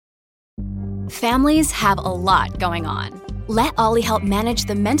Families have a lot going on. Let Ollie help manage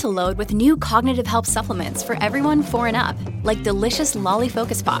the mental load with new cognitive help supplements for everyone 4 and up, like delicious Lolly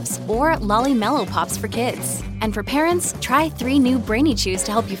Focus Pops or Lolly Mellow Pops for kids. And for parents, try 3 new Brainy Chews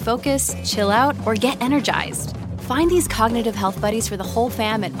to help you focus, chill out, or get energized. Find these cognitive health buddies for the whole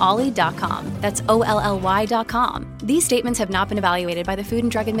fam at ollie.com. That's OLLY.com. These statements have not been evaluated by the Food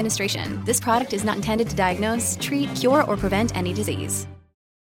and Drug Administration. This product is not intended to diagnose, treat, cure, or prevent any disease.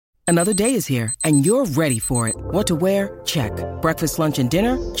 Another day is here, and you're ready for it. What to wear? Check. Breakfast, lunch, and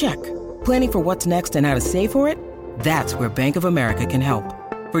dinner? Check. Planning for what's next and how to save for it? That's where Bank of America can help.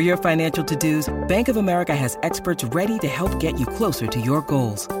 For your financial to-dos, Bank of America has experts ready to help get you closer to your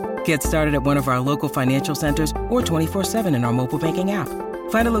goals. Get started at one of our local financial centers or 24/7 in our mobile banking app.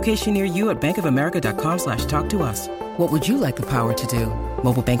 Find a location near you at bankofamerica.com/talktous. What would you like the power to do?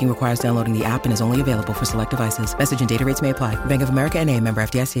 Mobile banking requires downloading the app and is only available for select devices. Message and data rates may apply. Bank of America N.A., member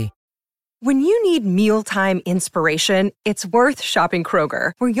FDIC. When you need mealtime inspiration, it's worth shopping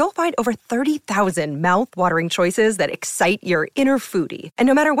Kroger, where you'll find over 30,000 mouth-watering choices that excite your inner foodie. And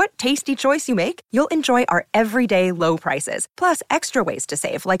no matter what tasty choice you make, you'll enjoy our everyday low prices, plus extra ways to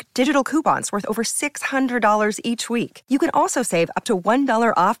save, like digital coupons worth over $600 each week. You can also save up to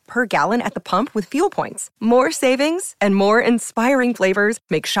 $1 off per gallon at the pump with fuel points. More savings and more inspiring flavors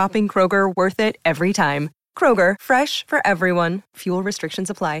make shopping Kroger worth it every time. Kroger, fresh for everyone. Fuel restrictions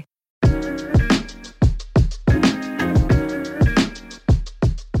apply.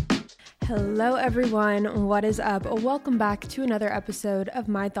 Hello everyone, what is up? Welcome back to another episode of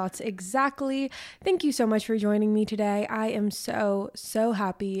My Thoughts Exactly. Thank you so much for joining me today. I am so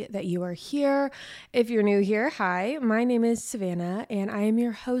happy that you are here. If you're new here, hi, my name is Savannah and I am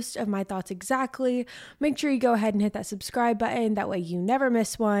your host of My Thoughts Exactly. Make sure you go ahead and hit that subscribe button, that way you never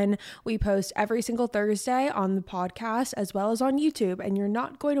miss one. We post every single Thursday on the podcast as well as on YouTube, and you're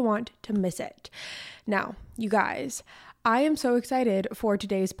not going to want to miss it. Now, you guys, I am so excited for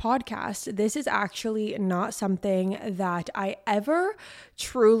today's podcast. This is actually not something that I ever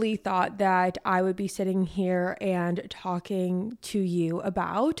truly thought that I would be sitting here and talking to you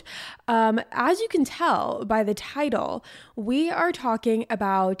about. As you can tell by the title, we are talking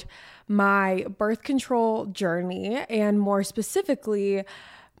about my birth control journey, and more specifically,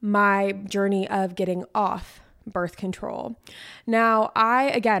 my journey of getting off birth control. Now,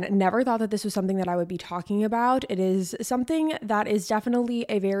 I, again, never thought that this was something that I would be talking about. It is something that is definitely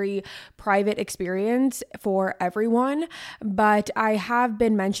a very private experience for everyone, but I have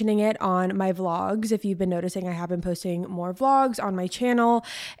been mentioning it on my vlogs. If you've been noticing, I have been posting more vlogs on my channel,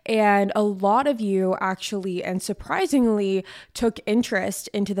 and a lot of you actually, and surprisingly, took interest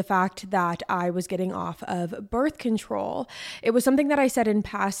into the fact that I was getting off of birth control. It was something that I said in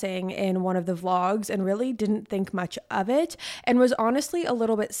passing in one of the vlogs and really didn't think much of it, and was honestly a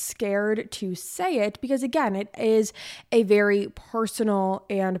little bit scared to say it because, again, it is a very personal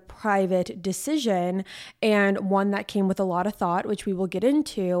and private decision, and one that came with a lot of thought, which we will get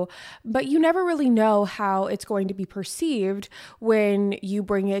into, but you never really know how it's going to be perceived when you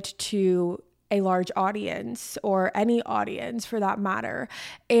bring it to a large audience, or any audience for that matter.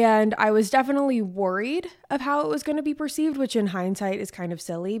 And I was definitely worried of how it was going to be perceived, which in hindsight is kind of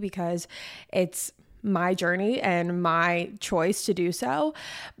silly because it's my journey and my choice to do so.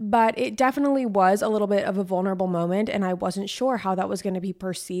 But it definitely was a little bit of a vulnerable moment, and I wasn't sure how that was going to be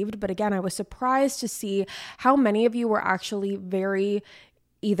perceived. But again, I was surprised to see how many of you were actually very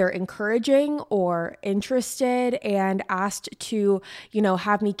either encouraging or interested and asked to,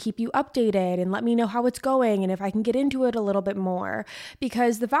 have me keep you updated and let me know how it's going and if I can get into it a little bit more.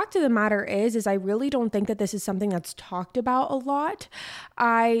 Because the fact of the matter is I really don't think that this is something that's talked about a lot.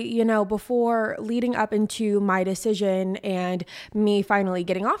 Before leading up into my decision and me finally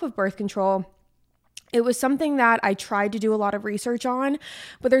getting off of birth control, it was something that I tried to do a lot of research on,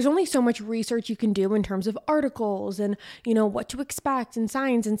 but there's only so much research you can do in terms of articles and, what to expect and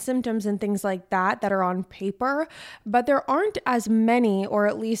signs and symptoms and things like that are on paper. But there aren't as many, or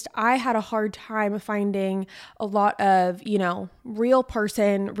at least I had a hard time finding a lot of, real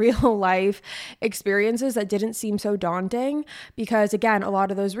person, real life experiences that didn't seem so daunting. Because again, a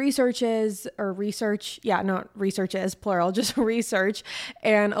lot of those research, and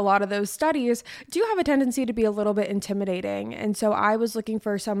a lot of those studies do have a tendency to be a little bit intimidating. And so I was looking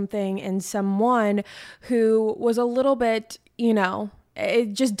for something and someone who was a little bit,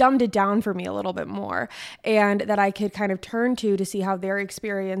 it just dumbed it down for me a little bit more, and that I could kind of turn to see how their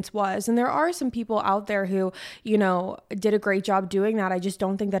experience was. And there are some people out there who, did a great job doing that. I just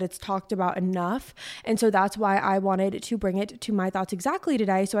don't think that it's talked about enough. And so that's why I wanted to bring it to My Thoughts Exactly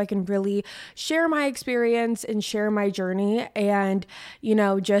today, so I can really share my experience and share my journey and,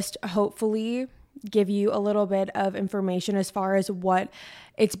 just hopefully give you a little bit of information as far as what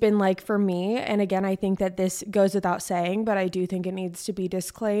it's been like for me. And again, I think that this goes without saying, but I do think it needs to be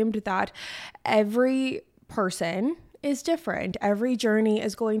disclaimed that every person is different. Every journey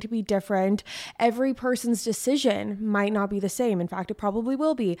is going to be different. Every person's decision might not be the same. In fact, it probably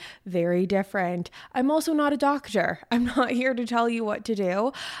will be very different. I'm also not a doctor. I'm not here to tell you what to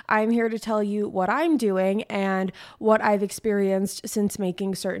do. I'm here to tell you what I'm doing and what I've experienced since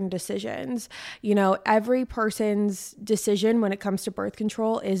making certain decisions. Every person's decision when it comes to birth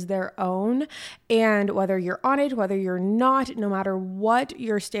control is their own. And whether you're on it, whether you're not, no matter what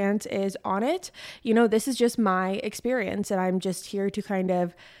your stance is on it, this is just my experience. And I'm just here to kind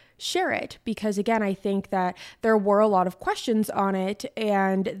of share it because, again, I think that there were a lot of questions on it,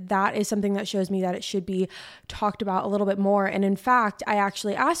 and that is something that shows me that it should be talked about a little bit more. And in fact, I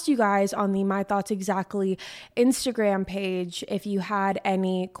actually asked you guys on the My Thoughts Exactly Instagram page if you had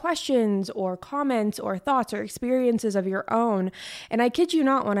any questions or comments or thoughts or experiences of your own. And I kid you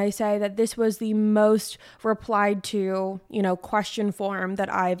not when I say that this was the most replied to, question form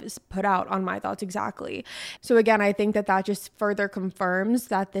that I've put out on My Thoughts Exactly. So again, I think that just further confirms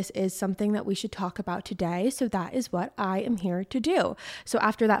that this is something that we should talk about today. So that is what I am here to do. So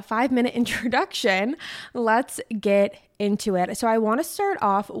after that 5-minute introduction, let's get into it. So I want to start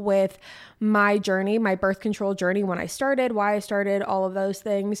off with my journey, my birth control journey, when I started, why I started, all of those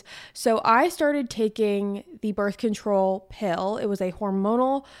things. So I started taking the birth control pill. It was a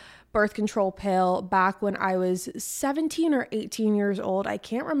hormonal birth control pill back when I was 17 or 18 years old. I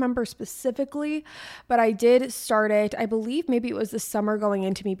can't remember specifically, but I did start it. I believe maybe it was the summer going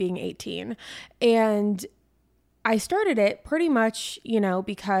into me being 18. And I started it pretty much,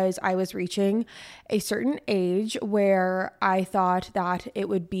 because I was reaching a certain age where I thought that it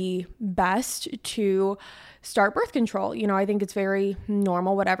would be best to start birth control. I think it's very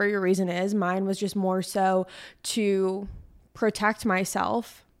normal, whatever your reason is. Mine was just more so to protect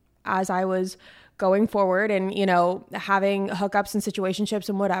myself as I was going forward and, having hookups and situationships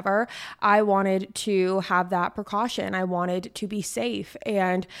and whatever. I wanted to have that precaution. I wanted to be safe.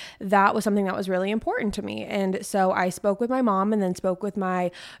 And that was something that was really important to me. And so I spoke with my mom and then spoke with my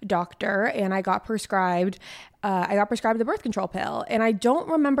doctor, and I got prescribed the birth control pill. And I don't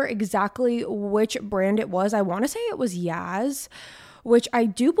remember exactly which brand it was. I want to say it was Yaz, which I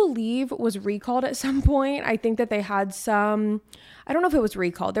do believe was recalled at some point. I think that they had I don't know if it was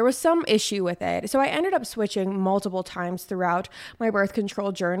recalled. There was some issue with it. So I ended up switching multiple times throughout my birth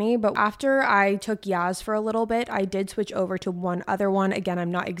control journey. But after I took Yaz for a little bit, I did switch over to one other one. Again,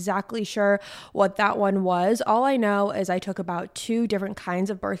 I'm not exactly sure what that one was. All I know is I took about 2 different kinds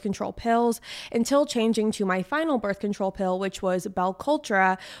of birth control pills until changing to my final birth control pill, which was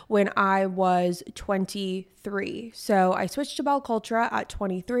Belcultra, when I was 23. So I switched to Belcultra at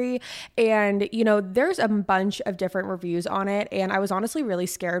 23, and there's a bunch of different reviews on it, and I was honestly really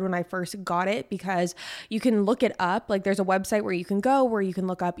scared when I first got it because you can look it up. Like, there's a website where you can go where you can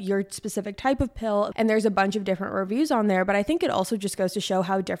look up your specific type of pill, and there's a bunch of different reviews on there. But I think it also just goes to show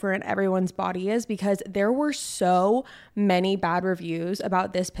how different everyone's body is, because there were so many bad reviews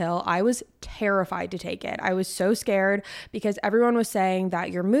about this pill. I was terrified to take it. I was so scared because everyone was saying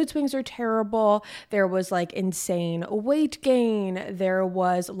that your mood swings are terrible. There was like insane weight gain. There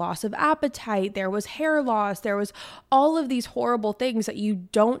was loss of appetite. There was hair loss. There was all of these horrible things that you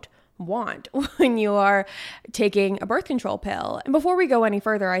don't want when you are taking a birth control pill. And before we go any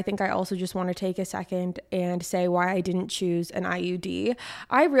further, I think I also just want to take a second and say why I didn't choose an IUD.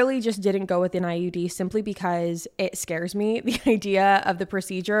 I really just didn't go with an IUD simply because it scares me. The idea of the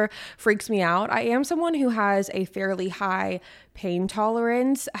procedure freaks me out. I am someone who has a fairly high pain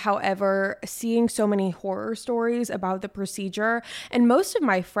tolerance. However, seeing so many horror stories about the procedure, and most of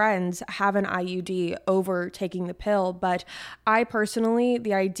my friends have an IUD over taking the pill, but I personally,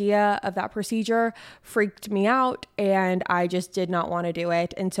 the idea of that procedure freaked me out, and I just did not want to do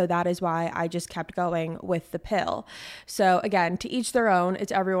it. And so that is why I just kept going with the pill. So again, to each their own.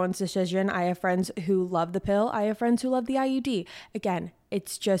 It's everyone's decision. I have friends who love the pill. I have friends who love the IUD. Again,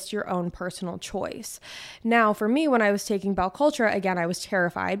 it's just your own personal choice. Now, for me, when I was taking Belcultra, again, I was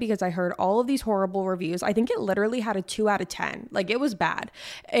terrified because I heard all of these horrible reviews. I think it literally had a 2 out of 10. Like, it was bad.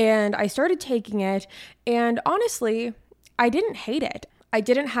 And I started taking it, and honestly, I didn't hate it. I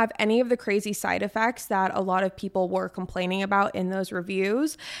didn't have any of the crazy side effects that a lot of people were complaining about in those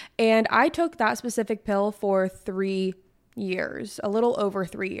reviews. And I took that specific pill for 3 years, a little over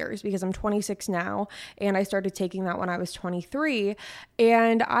 3 years, because I'm 26 now and I started taking that when I was 23.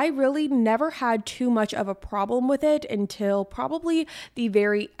 And I really never had too much of a problem with it until probably the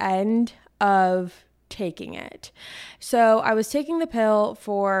very end of taking it. So I was taking the pill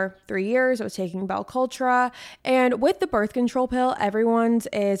for 3 years. I was taking Belcultra, and with the birth control pill, everyone's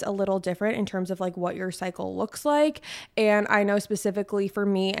is a little different in terms of like what your cycle looks like. And I know specifically for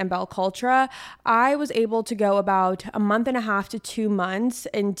me and Belcultra, I was able to go about a month and a half to 2 months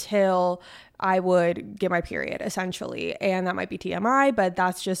until I would get my period, essentially. And that might be TMI, but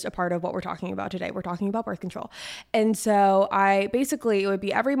that's just a part of what we're talking about today. We're talking about birth control. And so it would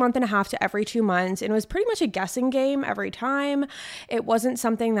be every month and a half to every 2 months. And it was pretty much a guessing game every time. It wasn't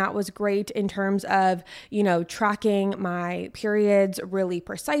something that was great in terms of, tracking my periods really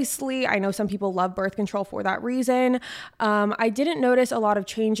precisely. I know some people love birth control for that reason. I didn't notice a lot of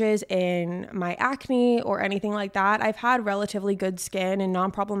changes in my acne or anything like that. I've had relatively good skin and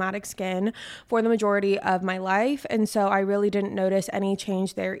non-problematic skin for the majority of my life. And so I really didn't notice any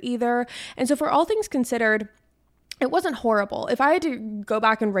change there either. And so for all things considered, it wasn't horrible. If I had to go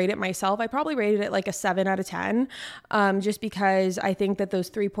back and rate it myself, I probably rated it like a 7 out of 10, just because I think that those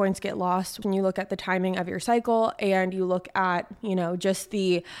 3 points get lost when you look at the timing of your cycle and you look at,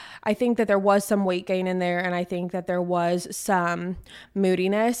 I think that there was some weight gain in there, and I think that there was some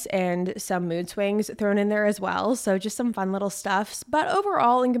moodiness and some mood swings thrown in there as well. So just some fun little stuff. But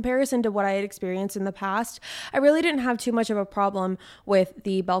overall, in comparison to what I had experienced in the past, I really didn't have too much of a problem with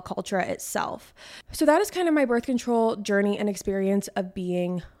the Belcultra itself. So that is kind of my birth control journey and experience of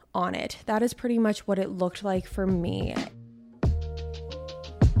being on it. That is pretty much what it looked like for me.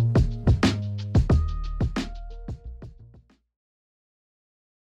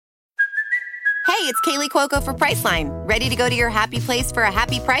 Hey, it's Kaylee Cuoco for Priceline. Ready to go to your happy place for a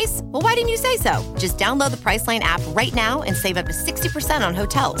happy price? Well, why didn't you say so? Just download the Priceline app right now and save up to 60% on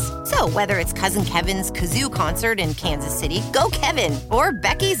hotels. So whether it's Cousin Kevin's Kazoo Concert in Kansas City, go Kevin, or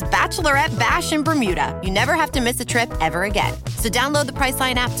Becky's Bachelorette Bash in Bermuda, you never have to miss a trip ever again. So download the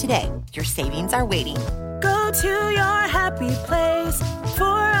Priceline app today. Your savings are waiting. Go to your happy place for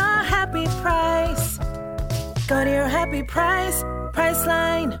a happy price. Go to your happy price,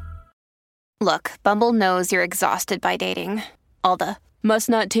 Priceline. Look, Bumble knows you're exhausted by dating. All the, must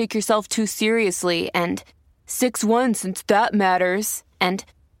not take yourself too seriously, and 6'1" since that matters, and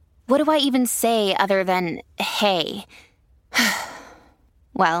what do I even say other than, hey?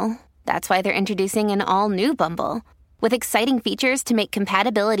 Well, that's why they're introducing an all-new Bumble, with exciting features to make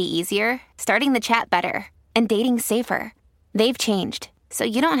compatibility easier, starting the chat better, and dating safer. They've changed, so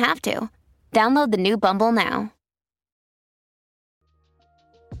you don't have to. Download the new Bumble now.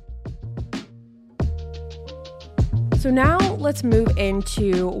 So now let's move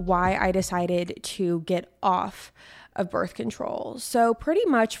into why I decided to get off of birth control. So pretty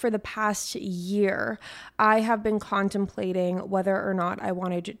much for the past year, I have been contemplating whether or not I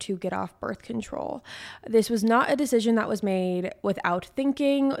wanted to get off birth control. This was not a decision that was made without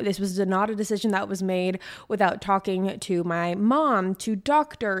thinking. This was not a decision that was made without talking to my mom, to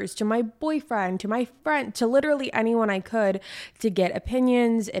doctors, to my boyfriend, to my friend, to literally anyone I could to get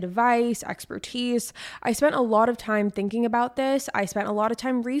opinions, advice, expertise. I spent a lot of time thinking about this. I spent a lot of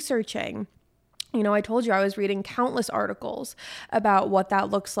time researching. I told you I was reading countless articles about what that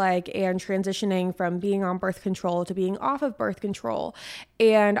looks like and transitioning from being on birth control to being off of birth control.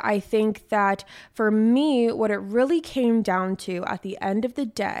 And I think that for me, what it really came down to at the end of the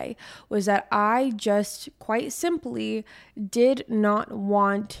day was that I just quite simply did not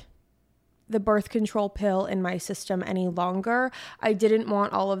want the birth control pill in my system any longer. I didn't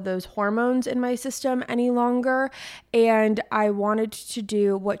want all of those hormones in my system any longer. And I wanted to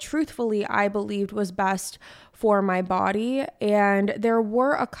do what truthfully I believed was best for my body. And there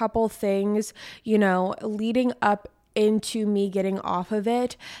were a couple things, leading up into me getting off of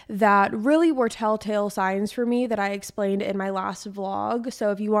it that really were telltale signs for me that I explained in my last vlog.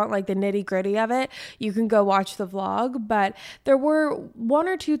 So if you want like the nitty gritty of it, you can go watch the vlog. But there were 1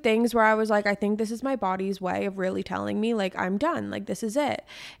 or 2 things where I was like, I think this is my body's way of really telling me like, I'm done, like this is it.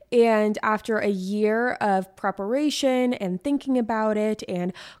 And after a year of preparation and thinking about it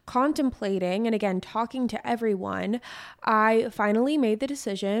and contemplating, and again, talking to everyone, I finally made the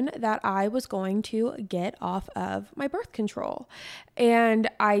decision that I was going to get off of my birth control. And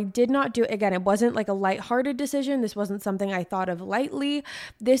I did not do it. Again, it wasn't like a lighthearted decision. This wasn't something I thought of lightly.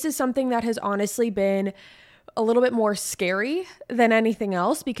 This is something that has honestly been a little bit more scary than anything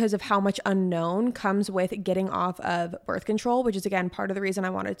else because of how much unknown comes with getting off of birth control, which is again part of the reason I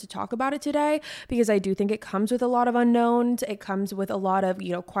wanted to talk about it today, because I do think it comes with a lot of unknowns. It comes with a lot of,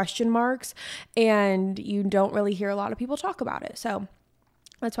 question marks, and you don't really hear a lot of people talk about it. So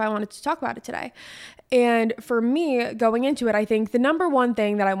that's why I wanted to talk about it today. And for me, going into it, I think the number one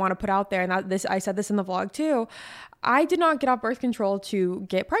thing that I want to put out there, and I said this in the vlog too, I did not get off birth control to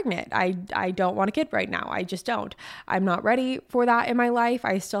get pregnant. I don't want a kid right now. I just don't. I'm not ready for that in my life.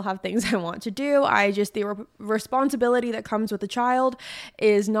 I still have things I want to do. The responsibility that comes with a child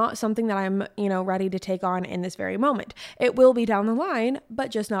is not something that I'm, ready to take on in this very moment. It will be down the line, but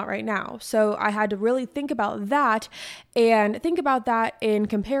just not right now. So I had to really think about that and think about that in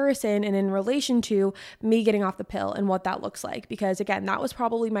comparison and in relation to me getting off the pill and what that looks like. Because again, that was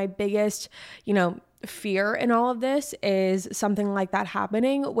probably my biggest, fear in all of this, is something like that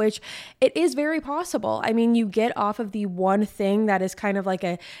happening, which it is very possible. I mean, you get off of the one thing that is kind of like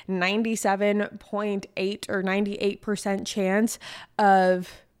a 97.8 or 98% chance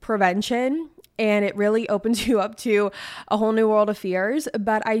of prevention, and it really opens you up to a whole new world of fears.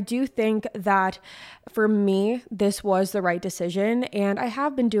 But I do think that for me, this was the right decision, and I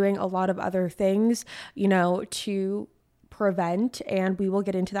have been doing a lot of other things, to prevent, and we will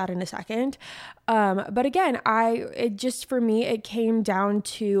get into that in a second. But again, for me, it came down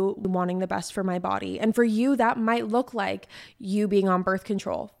to wanting the best for my body. And for you, that might look like you being on birth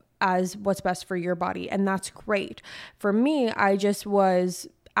control as what's best for your body. And that's great. For me, I just was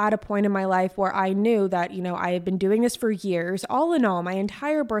at a point in my life where I knew that, I had been doing this for years. All in all, my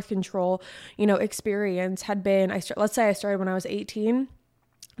entire birth control, experience had been, let's say I started when I was 18.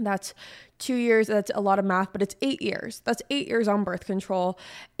 That's 2 years. That's a lot of math, but it's 8 years. That's 8 years on birth control.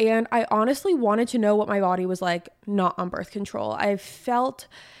 And I honestly wanted to know what my body was like not on birth control. I felt,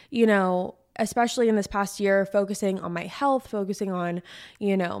 especially in this past year, focusing on my health, focusing on,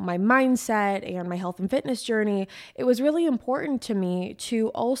 my mindset and my health and fitness journey, it was really important to me to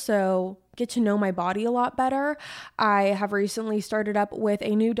also get to know my body a lot better. I have recently started up with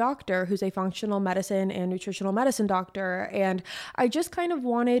a new doctor who's a functional medicine and nutritional medicine doctor, and I just kind of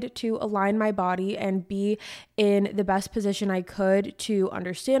wanted to align my body and be in the best position I could to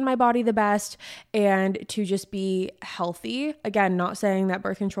understand my body the best and to just be healthy. Again, not saying that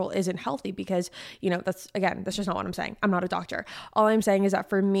birth control isn't healthy, because, that's just not what I'm saying. I'm not a doctor. All I'm saying is that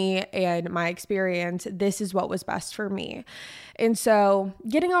for me and my experience, this is what was best for me. And so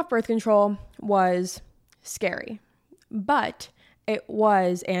getting off birth control was scary, but it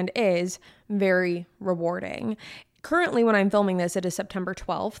was and is very rewarding. Currently, when I'm filming this, it is September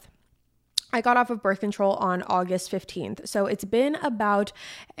 12th. I got off of birth control on August 15th. So it's been about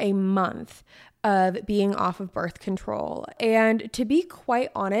a month of being off of birth control. And to be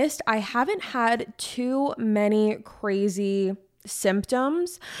quite honest, I haven't had too many crazy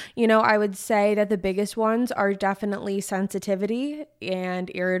symptoms. I would say that the biggest ones are definitely sensitivity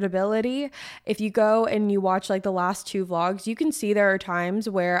and irritability. If you go and you watch like the last 2 vlogs, you can see there are times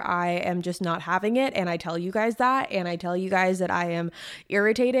where I am just not having it, and I tell you guys that, and I tell you guys that I am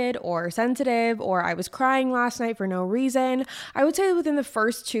irritated or sensitive, or I was crying last night for no reason. I would say that within the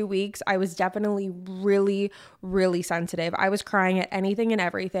first 2 weeks, I was definitely really, really sensitive. I was crying at anything and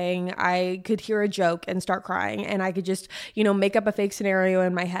everything. I could hear a joke and start crying, and I could just, make up a fake scenario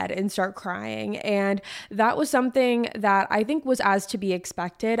in my head and start crying. And that was something that I think was as to be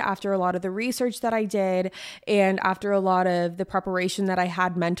expected after a lot of the research that I did and after a lot of the preparation that I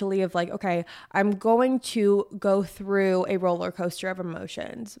had mentally of like, okay, I'm going to go through a roller coaster of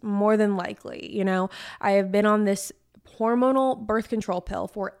emotions, more than likely. I have been on this hormonal birth control pill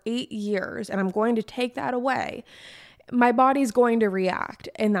for 8 years, and I'm going to take that away. My body's going to react,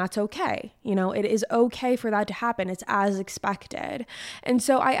 and that's okay. It is okay for that to happen. It's as expected. And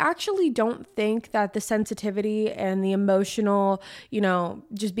so I actually don't think that the sensitivity and the emotional,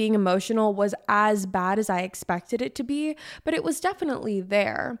 just being emotional was as bad as I expected it to be, but it was definitely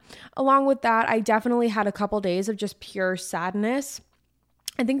there. Along with that, I definitely had a couple days of just pure sadness.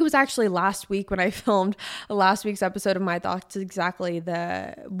 I think it was actually last week when I filmed last week's episode of My Thoughts Exactly,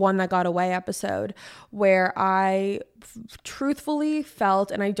 the one that got away episode, where I truthfully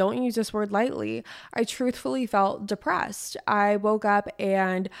felt, and I don't use this word lightly, I truthfully felt depressed. I woke up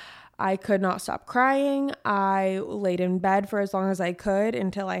and I could not stop crying. I laid in bed for as long as I could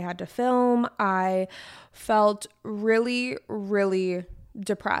until I had to film. I felt really, really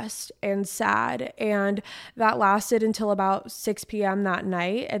depressed and sad, and that lasted until about 6 p.m. that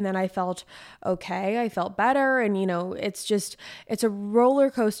night, and then I felt okay. I felt better, and it's a roller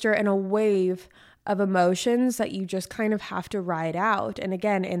coaster and a wave of emotions that you just kind of have to ride out. And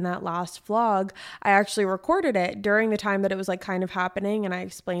again, in that last vlog, I actually recorded it during the time that it was like kind of happening, and I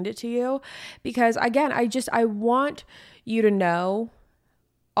explained it to you because again, I want you to know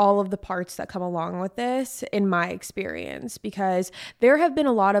all of the parts that come along with this in my experience, because there have been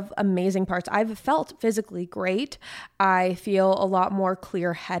a lot of amazing parts. I've felt physically great. I feel a lot more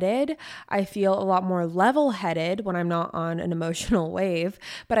clear-headed. I feel a lot more level-headed when I'm not on an emotional wave,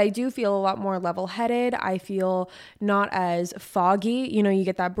 but I do feel a lot more level-headed. I feel not as foggy. You know, you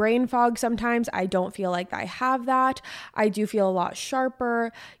get that brain fog sometimes. I don't feel like I have that. I do feel a lot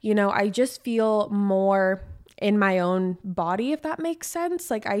sharper. You know, I just feel more in my own body, if that makes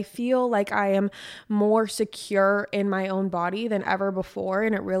sense. Like I feel like I am more secure in my own body than ever before,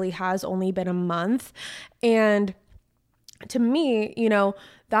 and it really has only been a month. And to me, you know,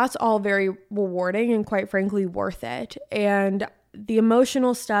 that's all very rewarding and quite frankly worth it. And the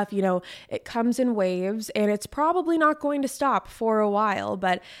emotional stuff, you know, it comes in waves and it's probably not going to stop for a while,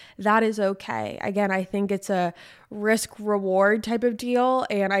 but that is okay. Again, I think it's a risk reward type of deal.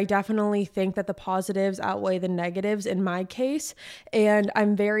 And I definitely think that the positives outweigh the negatives in my case. And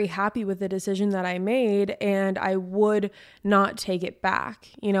I'm very happy with the decision that I made, and I would not take it back.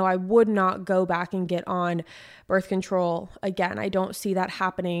 You know, I would not go back and get on birth control again. I don't see that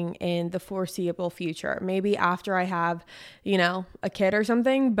happening in the foreseeable future. Maybe after I have, you know, a kid or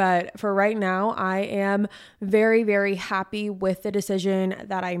something. But for right now, I am very, very happy with the decision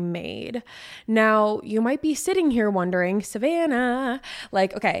that I made. Now, you might be sitting here wondering, Savannah,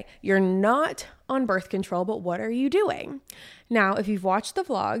 like, okay, you're not on birth control, but what are you doing? Now, if you've watched the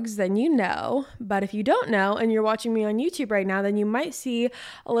vlogs, then you know, but if you don't know and you're watching me on YouTube right now, then you might see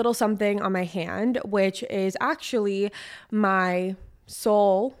a little something on my hand, which is actually my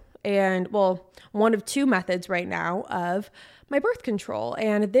sole and, well, one of two methods right now of my birth control.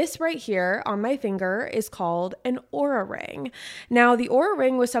 And this right here on my finger is called an Oura ring. Now, the Oura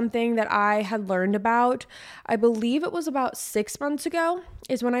ring was something that I had learned about, I believe it was about 6 months ago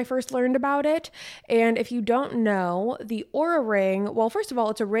is when I first learned about it. And if you don't know, the Oura ring, well, first of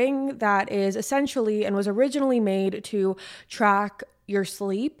all, it's a ring that is essentially and was originally made to track your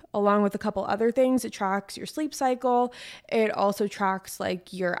sleep, along with a couple other things. It tracks your sleep cycle. It also tracks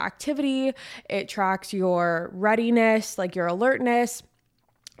like your activity. It tracks your readiness, like your alertness.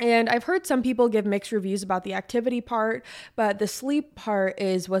 And I've heard some people give mixed reviews about the activity part, but the sleep part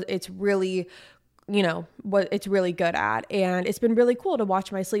is what it's really, you know, what it's really good at. And it's been really cool to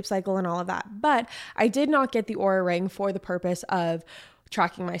watch my sleep cycle and all of that. But I did not get the Oura ring for the purpose of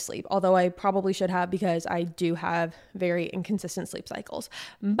tracking my sleep, although I probably should have, because I do have very inconsistent sleep cycles,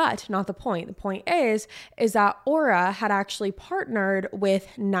 but not the point. The point is that Oura had actually partnered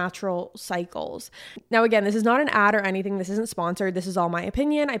with Natural Cycles. Now, again, this is not an ad or anything. This isn't sponsored. This is all my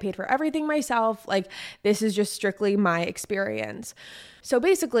opinion. I paid for everything myself. Like, this is just strictly my experience. So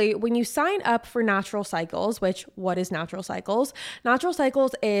basically, when you sign up for Natural Cycles, which, what is Natural Cycles? Natural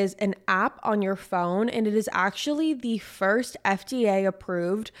Cycles is an app on your phone, and it is actually the first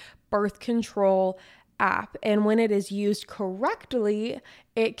FDA-approved birth control app. And when it is used correctly,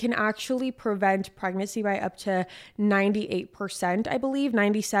 it can actually prevent pregnancy by up to 98%, I believe,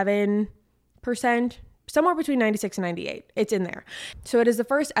 97%. Somewhere between 96 and 98. It's in there. So it is the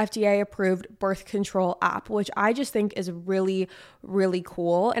first FDA-approved birth control app, which I just think is really, really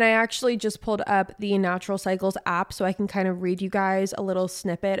cool. And I actually just pulled up the Natural Cycles app so I can kind of read you guys a little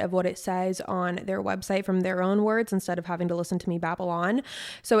snippet of what it says on their website from their own words instead of having to listen to me babble on.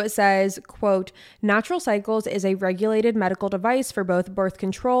 So it says, quote, Natural Cycles is a regulated medical device for both birth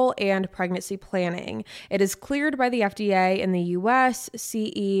control and pregnancy planning. It is cleared by the FDA in the US,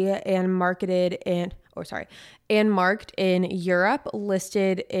 CE, and marked in Europe,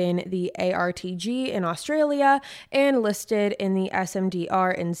 listed in the ARTG in Australia, and listed in the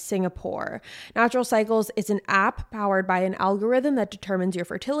SMDR in Singapore. Natural Cycles is an app powered by an algorithm that determines your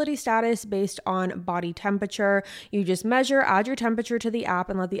fertility status based on body temperature. You just measure, add your temperature to the app,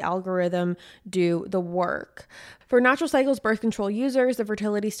 and let the algorithm do the work. For Natural Cycles birth control users, the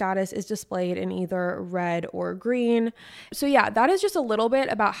fertility status is displayed in either red or green. So yeah, that is just a little bit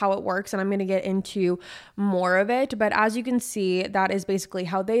about how it works, and I'm going to get into more of it. But as you can see, that is basically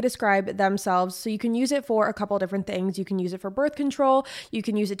how they describe themselves. So you can use it for a couple different things. You can use it for birth control, you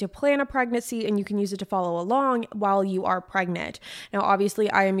can use it to plan a pregnancy, and you can use it to follow along while you are pregnant. Now,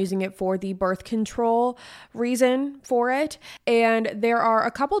 obviously, I am using it for the birth control reason for it. And there are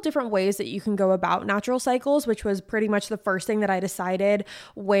a couple different ways that you can go about Natural Cycles, which was pretty much the first thing that I decided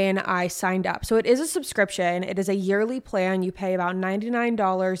when I signed up. So it is a subscription. It is a yearly plan. You pay about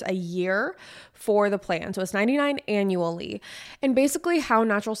 $99 a year for the plan. So it's $99 annually. And basically how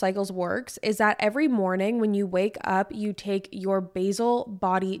Natural Cycles works is that every morning when you wake up, you take your basal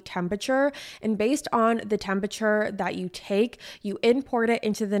body temperature, and based on the temperature that you take, you import it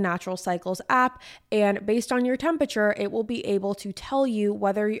into the Natural Cycles app, and based on your temperature, it will be able to tell you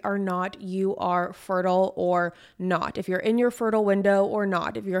whether or not you are fertile or not, if you're in your fertile window or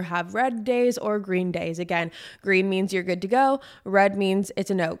not, if you have red days or green days. Again, green means you're good to go, red means it's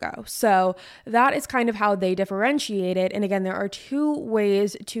a no-go. So that is kind of how they differentiate it. And again, there are two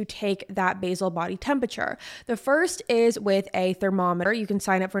ways to take that basal body temperature. The first is with a thermometer. You can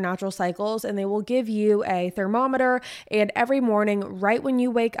sign up for Natural Cycles and they will give you a thermometer, and every morning right when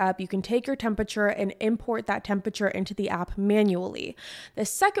you wake up, you can take your temperature and import that temperature into the app manually. The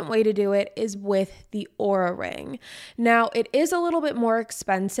second way to do it is with the Oura Ring. Now, it is a little bit more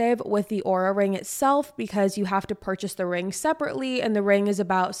expensive with the Oura Ring itself because you have to purchase the ring separately, and the ring is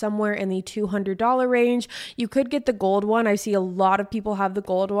about somewhere in the $200 range. You could get the gold one. I see a lot of people have the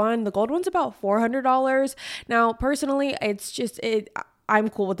gold one. The gold one's about $400. Now, personally, I'm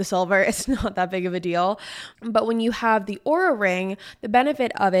cool with the silver. It's not that big of a deal. But when you have the Oura Ring, the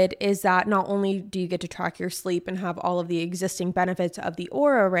benefit of it is that not only do you get to track your sleep and have all of the existing benefits of the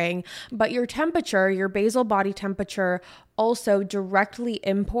Oura Ring, but your temperature, your basal body temperature, also directly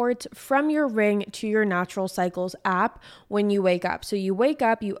imports from your ring to your Natural Cycles app when you wake up. So you wake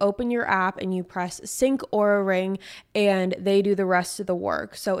up, you open your app, and you press Sync Oura Ring, and they do the rest of the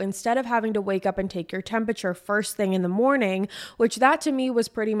work. So instead of having to wake up and take your temperature first thing in the morning, which that to me was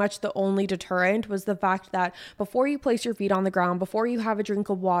pretty much the only deterrent, was the fact that before you place your feet on the ground, before you have a drink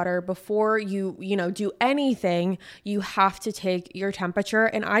of water, before you do anything, you have to take your temperature.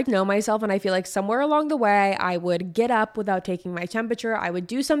 And I know myself, and I feel like somewhere along the way, I would get up without taking my temperature. I would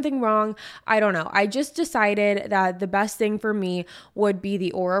do something wrong. I don't know. I just decided that the best thing for me would be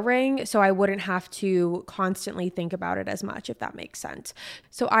the Oura Ring, so I wouldn't have to constantly think about it as much, if that makes sense.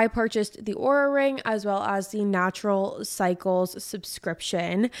 So I purchased the Oura Ring as well as the Natural Cycles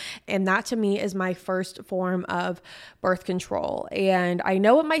subscription, and that to me is my first form of birth control. And I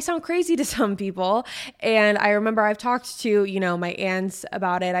know it might sound crazy to some people, and I remember I've talked to, my aunts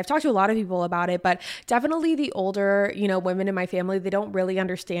about it. I've talked to a lot of people about it, but definitely the older, women in my family, they don't really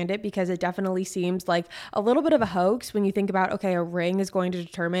understand it because it definitely seems like a little bit of a hoax when you think about, okay, a ring is going to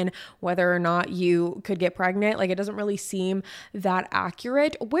determine whether or not you could get pregnant. Like, it doesn't really seem that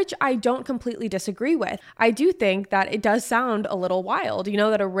accurate, which I don't completely disagree with. I do think that it does sound a little wild,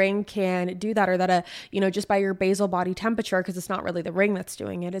 that a ring can do that, or that just by your basal body temperature, because it's not really the ring that's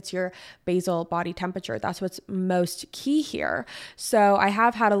doing it, it's your basal body temperature. That's what's most key here. So I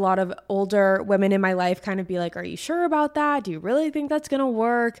have had a lot of older women in my life kind of be like, are you sure about that? Do you really think that's going to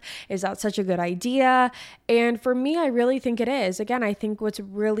work? Is that such a good idea? And for me, I really think it is. Again, I think what's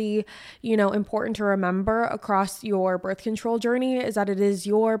really, important to remember across your birth control journey is that it is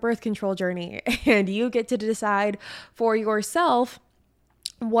your birth control journey, and you get to decide for yourself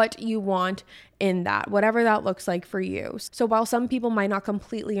what you want in that, whatever that looks like for you. So while some people might not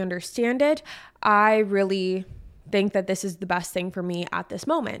completely understand it, I really think that this is the best thing for me at this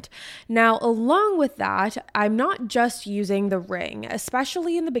moment. Now, along with that, I'm not just using the ring,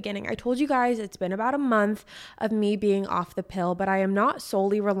 especially in the beginning. I told you guys it's been about a month of me being off the pill, but I am not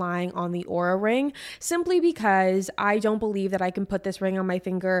solely relying on the Oura Ring, simply because I don't believe that I can put this ring on my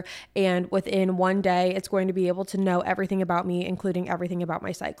finger and within one day it's going to be able to know everything about me, including everything about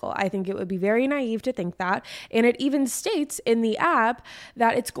my cycle. I think it would be very naive to think that. And it even states in the app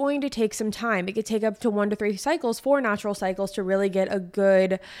that it's going to take some time. It could take up to 1 to 3 cycles for Natural Cycles to really get a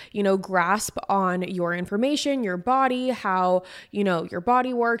good, grasp on your information, your body, how, your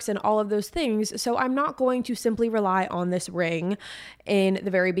body works and all of those things. So I'm not going to simply rely on this ring in the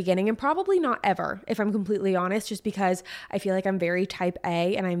very beginning, and probably not ever, if I'm completely honest, just because I feel like I'm very type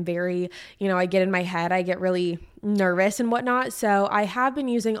A, and I'm very, I get in my head, I get really nervous and whatnot. So I have been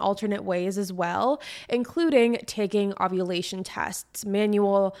using alternate ways as well, including taking ovulation tests,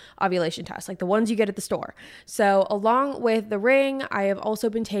 manual ovulation tests, like the ones you get at the store. So along with the ring, I have also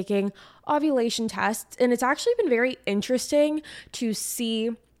been taking ovulation tests, and it's actually been very interesting to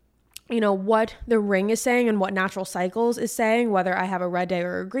see what the ring is saying and what Natural Cycles is saying, whether I have a red day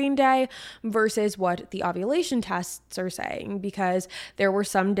or a green day, versus what the ovulation tests are saying, because there were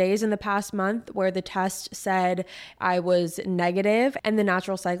some days in the past month where the test said I was negative and the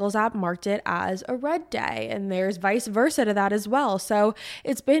Natural Cycles app marked it as a red day, and there's vice versa to that as well. So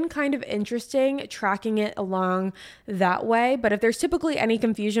it's been kind of interesting tracking it along that way. But if there's typically any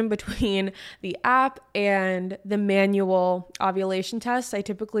confusion between the app and the manual ovulation tests, I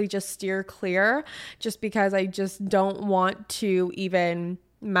typically just steer clear, just because I just don't want to even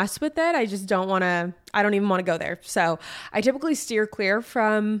mess with it. I just don't even want to go there. So I typically steer clear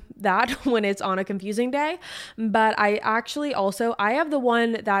from that when it's on a confusing day. But I actually also, I have the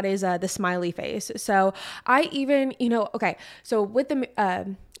one that is the smiley face. So I even, so with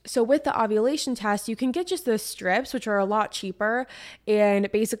the ovulation test, you can get just the strips, which are a lot cheaper.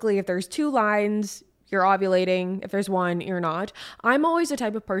 And basically, if there's 2 lines, you're ovulating. If there's 1, you're not. I'm always the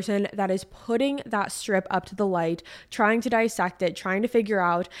type of person that is putting that strip up to the light, trying to dissect it, trying to figure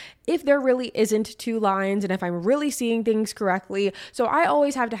out if there really isn't 2 lines and if I'm really seeing things correctly. So I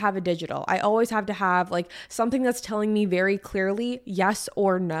always have to have a digital. I always have to have like something that's telling me very clearly yes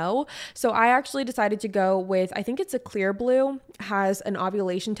or no. So I actually decided to go with, I think it's a Clearblue, has an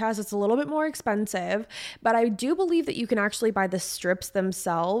ovulation test. It's a little bit more expensive, but I do believe that you can actually buy the strips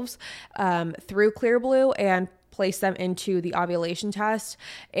themselves through Clearblue and place them into the ovulation test.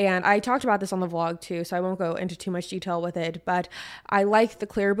 And I talked about this on the vlog too, so I won't go into too much detail with it, but I like the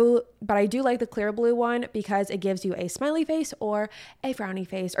Clearblue, but I do like the Clearblue one because it gives you a smiley face or a frowny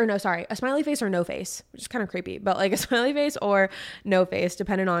face, or no, sorry, a smiley face or no face, which is kind of creepy, but like a smiley face or no face,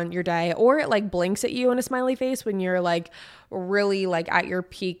 depending on your day, or it like blinks at you in a smiley face when you're like really like at your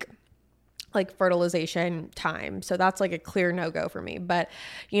peak like fertilization time. So that's like a clear no-go for me, but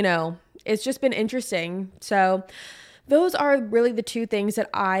it's just been interesting. So those are really the 2 things that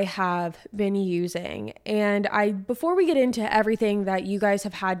I have been using. And before we get into everything that you guys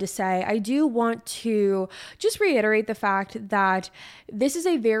have had to say, I do want to just reiterate the fact that this is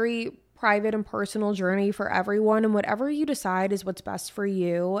a very private and personal journey for everyone, and whatever you decide is what's best for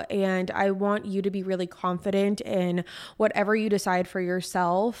you. And I want you to be really confident in whatever you decide for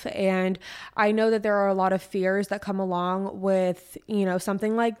yourself. And I know that there are a lot of fears that come along with,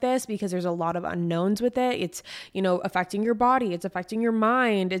 something like this, because there's a lot of unknowns with it. It's, affecting your body, it's affecting your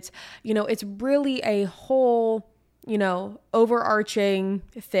mind. It's, it's really a whole overarching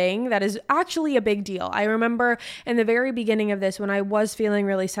thing that is actually a big deal. I remember in the very beginning of this, when I was feeling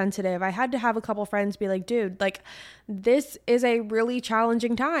really sensitive, I had to have a couple friends be like, dude, like, this is a really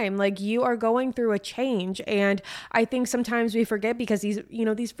challenging time. Like, you are going through a change. And I think sometimes we forget, because these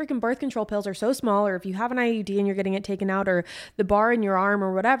freaking birth control pills are so small, or if you have an IUD and you're getting it taken out, or the bar in your arm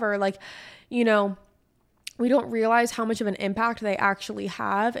or whatever, like, we don't realize how much of an impact they actually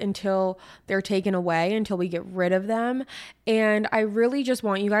have until they're taken away, until we get rid of them. And I really just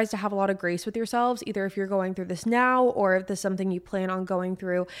want you guys to have a lot of grace with yourselves, either if you're going through this now or if this is something you plan on going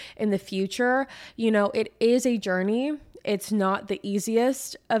through in the future. It is a journey. It's not the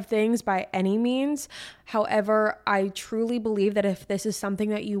easiest of things by any means. However, I truly believe that if this is something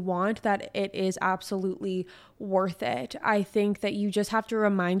that you want, that it is absolutely worth it. I think that you just have to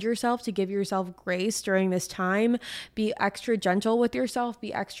remind yourself to give yourself grace during this time. Be extra gentle with yourself.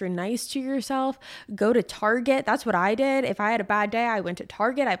 Be extra nice to yourself. Go to Target. That's what I did. If I had a bad day, I went to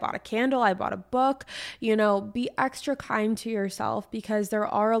Target. I bought a candle. I bought a book. Be extra kind to yourself, because there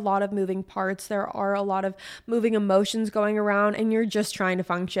are a lot of moving parts. There are a lot of moving emotions going around, and you're just trying to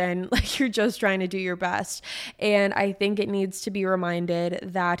function. Like, you're just trying to do your best. And I think it needs to be reminded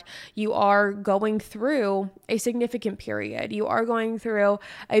that you are going through a significant period. You are going through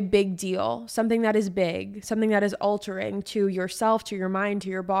a big deal, something that is big, something that is altering to yourself, to your mind, to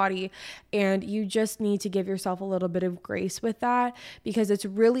your body. And you just need to give yourself a little bit of grace with that, because it's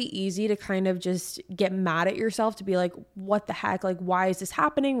really easy to kind of just get mad at yourself, to be like, what the heck? Like, why is this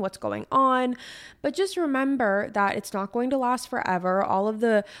happening? What's going on? But just remember that it's not going to last forever. All of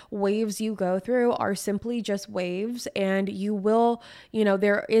the waves you go through are simply just waves, and you will,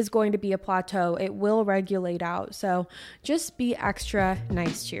 there is going to be a plateau. It will regulate out. So just be extra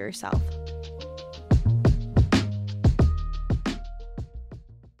nice to yourself.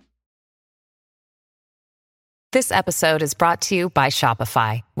 This episode is brought to you by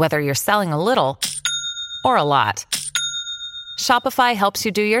Shopify. Whether you're selling a little or a lot, Shopify helps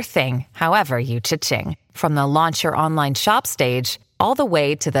you do your thing, however you cha-ching. From the launch your online shop stage, all the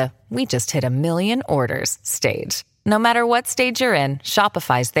way to the we just hit 1 million orders stage. No matter what stage you're in,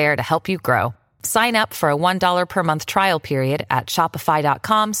 Shopify's there to help you grow. Sign up for a $1 per month trial period at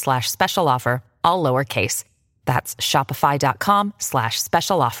shopify.com/special offer, all lowercase. That's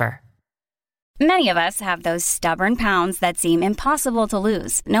shopify.com/special offer. Many of us have those stubborn pounds that seem impossible to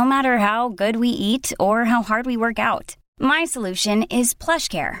lose, no matter how good we eat or how hard we work out. My solution is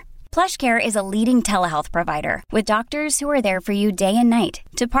PlushCare. PlushCare is a leading telehealth provider with doctors who are there for you day and night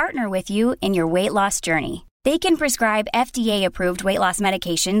to partner with you in your weight loss journey. They can prescribe FDA-approved weight loss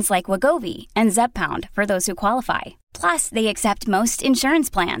medications like Wegovy and Zepbound for those who qualify. Plus, they accept most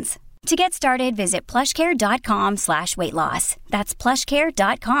insurance plans. To get started, visit plushcare.com/weight-loss. That's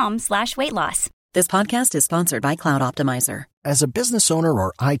plushcare.com/weight-loss. This podcast is sponsored by Cloud Optimizer. As a business owner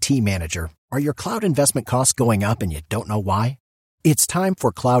or IT manager, are your cloud investment costs going up and you don't know why? It's time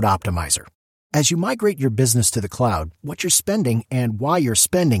for Cloud Optimizer. As you migrate your business to the cloud, what you're spending and why you're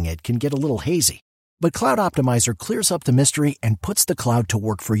spending it can get a little hazy. But Cloud Optimizer clears up the mystery and puts the cloud to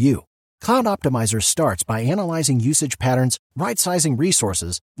work for you. Cloud Optimizer starts by analyzing usage patterns, right-sizing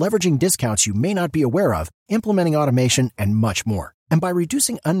resources, leveraging discounts you may not be aware of, implementing automation, and much more. And by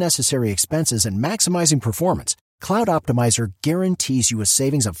reducing unnecessary expenses and maximizing performance, Cloud Optimizer guarantees you a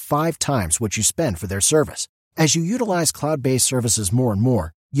savings of 5 times what you spend for their service. As you utilize cloud-based services more and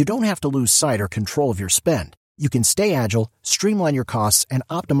more, you don't have to lose sight or control of your spend. You can stay agile, streamline your costs, and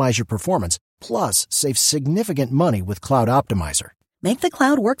optimize your performance, plus save significant money with Cloud Optimizer. Make the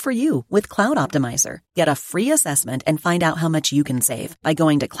cloud work for you with Cloud Optimizer. Get a free assessment and find out how much you can save by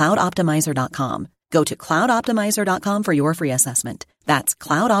going to cloudoptimizer.com. Go to cloudoptimizer.com for your free assessment. That's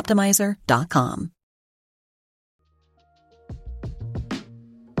cloudoptimizer.com.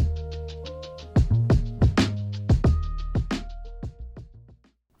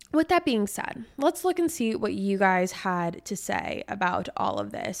 With that being said, let's look and see what you guys had to say about all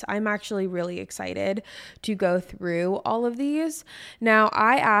of this. I'm actually really excited to go through all of these. Now,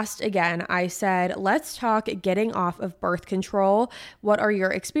 I asked again, I said, let's talk getting off of birth control. What are your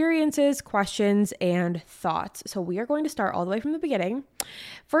experiences, questions, and thoughts? So we are going to start all the way from the beginning.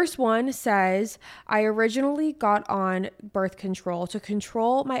 First one says, I originally got on birth control to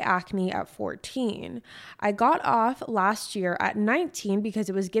control my acne at 14. I got off last year at 19 because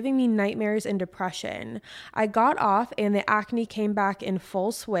it was giving me nightmares and depression. I got off and the acne came back in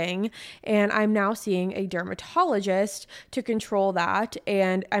full swing, and I'm now seeing a dermatologist to control that,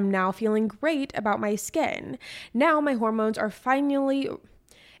 and I'm now feeling great about my skin. Now my hormones are finally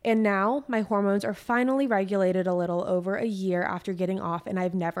regulated a little over a year after getting off, and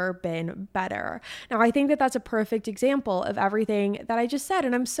I've never been better. Now, I think that that's a perfect example of everything that I just said,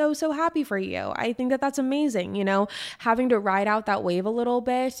 and I'm so, so happy for you. I think that that's amazing, having to ride out that wave a little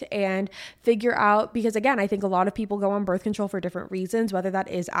bit and figure out, because again, I think a lot of people go on birth control for different reasons, whether that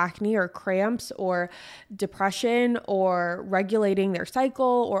is acne or cramps or depression or regulating their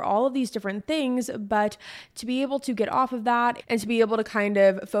cycle or all of these different things, but to be able to get off of that and to be able to kind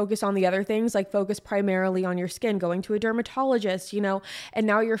of focus on the other things, like focus primarily on your skin, going to a dermatologist, and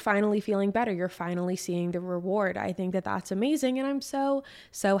now you're finally feeling better. You're finally seeing the reward. I think that that's amazing, and I'm so,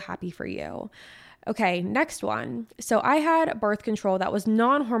 so happy for you. Okay, next one. So I had birth control that was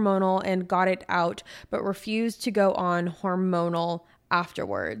non-hormonal and got it out, but refused to go on hormonal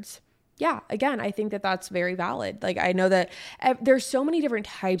afterwards. Yeah, again, I think that that's very valid. Like, I know that there's so many different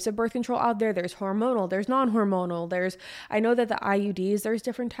types of birth control out there. There's hormonal, there's non-hormonal, I know that the IUDs, there's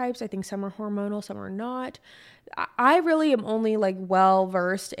different types. I think some are hormonal, some are not. I really am only well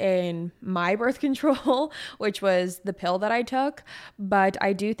versed in my birth control, which was the pill that I took. But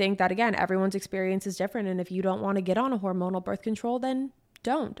I do think that, again, everyone's experience is different. And if you don't want to get on a hormonal birth control, then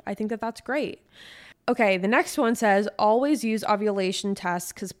don't. I think that that's great. Okay, the next one says, always use ovulation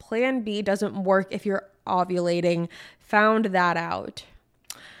tests because Plan B doesn't work if you're ovulating. Found that out.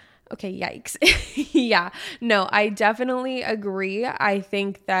 Okay, yikes. Yeah, no, I definitely agree. I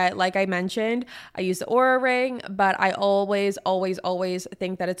think that, like I mentioned, I use the Oura Ring, but I always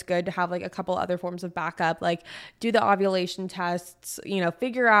think that it's good to have a couple other forms of backup, like do the ovulation tests,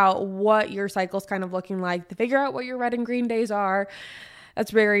 figure out what your cycle's kind of looking like, figure out what your red and green days are. That's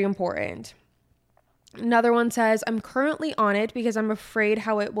very important. Another one says, I'm currently on it because I'm afraid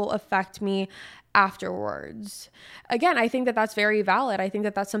how it will affect me afterwards. Again, I think that that's very valid. I think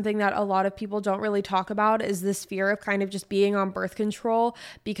that that's something that a lot of people don't really talk about, is this fear of kind of just being on birth control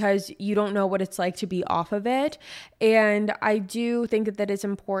because you don't know what it's like to be off of it. And I do think that it's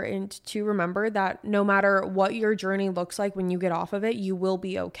important to remember that no matter what your journey looks like when you get off of it, you will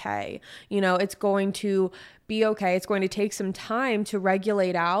be okay. It's going to be okay. It's going to take some time to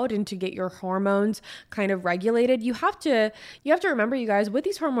regulate out and to get your hormones kind of regulated. You have to remember, you guys, with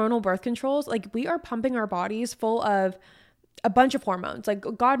these hormonal birth controls, we are pumping our bodies full of a bunch of hormones,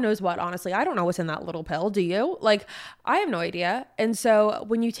 God knows what, honestly. I don't know what's in that little pill. Do you? I have no idea. And so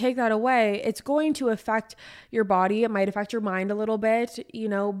when you take that away, it's going to affect your body. It might affect your mind a little bit,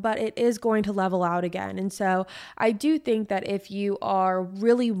 but it is going to level out again. And so I do think that if you are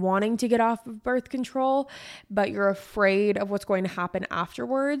really wanting to get off of birth control, but you're afraid of what's going to happen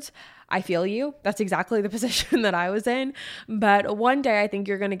afterwards, I feel you. That's exactly the position that I was in. But one day I think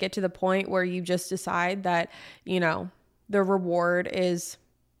you're going to get to the point where you just decide that, the reward is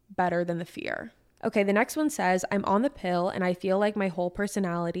better than the fear. Okay, the next one says, I'm on the pill and I feel like my whole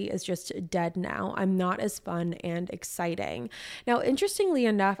personality is just dead now. I'm not as fun and exciting. Now, interestingly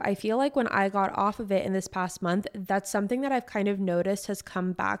enough, I feel like when I got off of it in this past month, that's something that I've kind of noticed has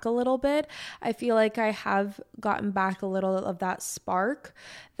come back a little bit. I feel like I have gotten back a little of that spark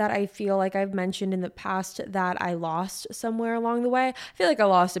that I feel like I've mentioned in the past that I lost somewhere along the way. I feel like I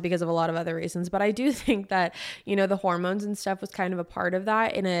lost it because of a lot of other reasons, but I do think that, the hormones and stuff was kind of a part of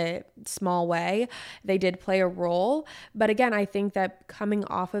that in a small way. They did play a role. But again, I think that coming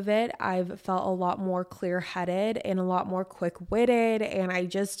off of it, I've felt a lot more clear-headed and a lot more quick-witted, and I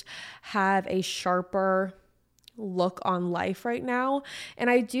just have a sharper look on life right now. And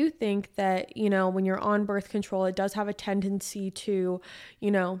I do think that, when you're on birth control, it does have a tendency to,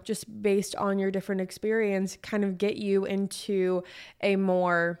 just based on your different experience, kind of get you into a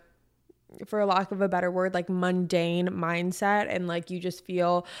more, for lack of a better word, like mundane mindset, and like you just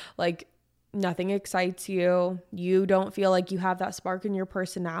feel like nothing excites you. You don't feel like you have that spark in your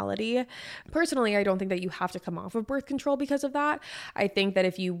personality. Personally, I don't think that you have to come off of birth control because of that. I think that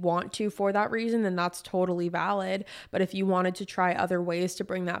if you want to for that reason, then that's totally valid. But if you wanted to try other ways to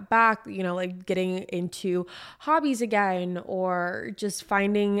bring that back, like getting into hobbies again, or just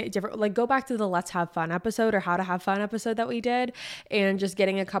finding different, like go back to the Let's Have Fun episode or How to Have Fun episode that we did, and just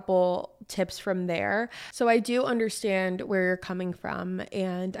getting a couple tips from there. So I do understand where you're coming from,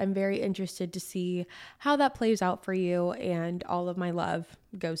 and I'm very interested to see how that plays out for you, and all of my love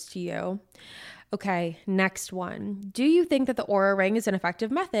goes to you. Okay, next one. Do you think that the Oura Ring is an effective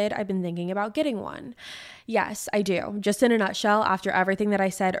method? I've been thinking about getting one. Yes, I do. Just in a nutshell, after everything that I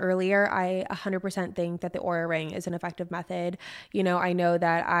said earlier, I 100% think that the Oura Ring is an effective method. I know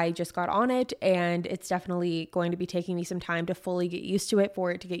that I just got on it, and it's definitely going to be taking me some time to fully get used to it,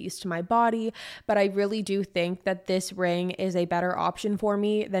 for it to get used to my body. But I really do think that this ring is a better option for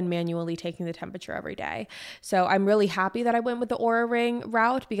me than manually taking the temperature every day. So I'm really happy that I went with the Oura Ring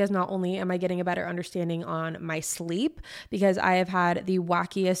route, because not only am I getting a better understanding on my sleep, because I have had the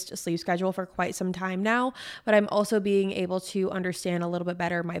wackiest sleep schedule for quite some time now, but I'm also being able to understand a little bit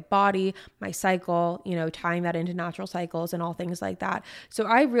better my body, my cycle, tying that into natural cycles and all things like that. So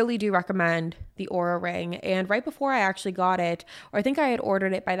I really do recommend the Oura Ring. And right before I actually got it, or I think I had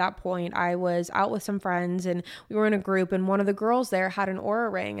ordered it by that point, I was out with some friends and we were in a group, and one of the girls there had an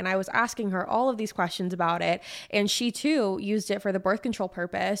Oura Ring, and I was asking her all of these questions about it, and she too used it for the birth control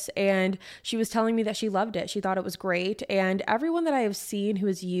purpose, and she was telling me that she loved it. She thought it was great. And everyone that I have seen who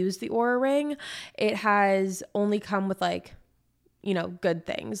has used the Oura Ring, it has only come with good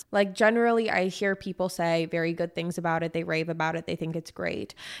things. Like generally I hear people say very good things about it. They rave about it. They think it's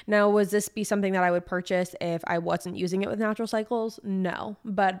great. Now, was this be something that I would purchase if I wasn't using it with natural cycles? No,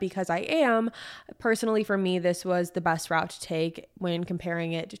 but because I am, personally for me, this was the best route to take when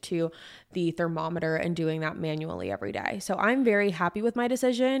comparing it to the thermometer and doing that manually every day. So I'm very happy with my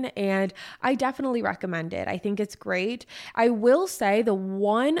decision, and I definitely recommend it. I think it's great. I will say the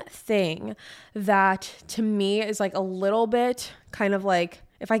one thing that to me is like a little bit kind of like,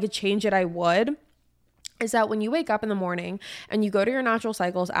 if I could change it, I would, is that when you wake up in the morning and you go to your Natural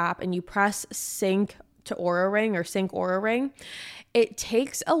Cycles app and you press sync to Oura Ring or sync Oura Ring, it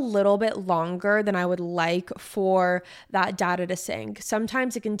takes a little bit longer than I would like for that data to sync.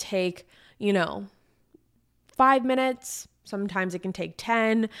 Sometimes it can take, 5 minutes. Sometimes it can take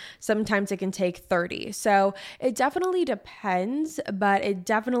 10, sometimes it can take 30. So it definitely depends, but it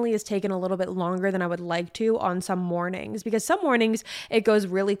definitely has taken a little bit longer than I would like to on some mornings, because some mornings it goes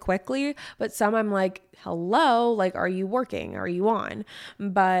really quickly, but some I'm like, hello, like, are you working? Are you on?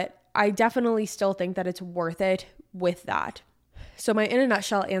 But I definitely still think that it's worth it with that. So my in a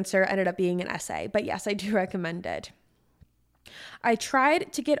nutshell answer ended up being an essay, but yes, I do recommend it. I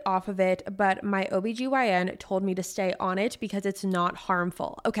tried to get off of it, but my OBGYN told me to stay on it because it's not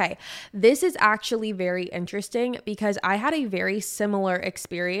harmful. Okay, this is actually very interesting because I had a very similar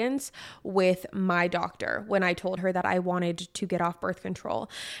experience with my doctor when I told her that I wanted to get off birth control.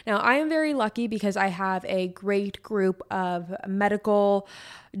 Now, I am very lucky because I have a great group of medical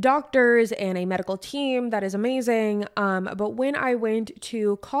doctors and a medical team that is amazing. But when I went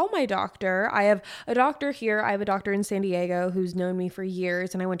to call my doctor, I have a doctor here. I have a doctor in San Diego who's known me for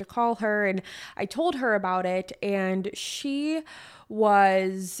years, and I went to call her and I told her about it, and she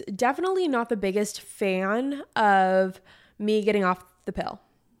was definitely not the biggest fan of me getting off the pill.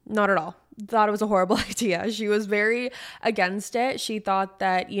 Not at all. thought it was a horrible idea. She was very against it. She thought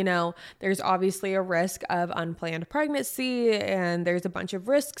that, there's obviously a risk of unplanned pregnancy and there's a bunch of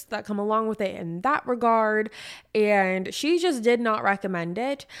risks that come along with it in that regard. And she just did not recommend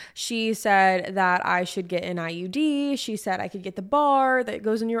it. She said that I should get an IUD. She said I could get the bar that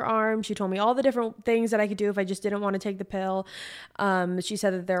goes in your arm. She told me all the different things that I could do if I just didn't want to take the pill. She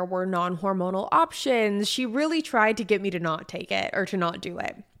said that there were non-hormonal options. She really tried to get me to not take it or to not do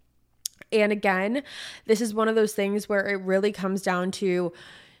it. And again, this is one of those things where it really comes down to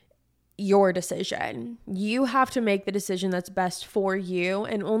your decision. You have to make the decision that's best for you,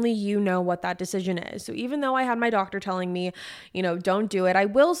 and only you know what that decision is. So even though I had my doctor telling me, don't do it, I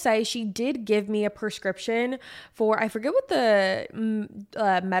will say she did give me a prescription for, I forget what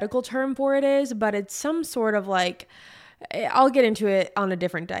the medical term for it is, but it's some sort of like, I'll get into it on a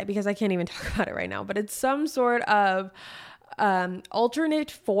different day because I can't even talk about it right now, but it's some sort of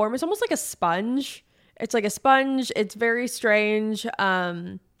alternate form. It's almost like a sponge. It's like a sponge. It's very strange.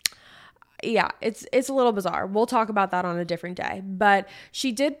 Yeah, it's a little bizarre. We'll talk about that on a different day. But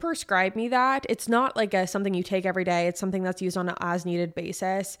she did prescribe me that. It's not like something you take every day. It's something that's used on an as needed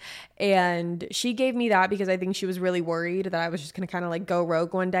basis. And she gave me that because I think she was really worried that I was just going to kind of like go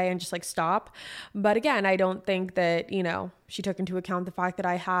rogue one day and just like stop. But again, I don't think that, she took into account the fact that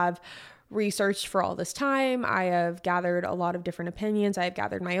I have researched for all this time. I have gathered a lot of different opinions. I have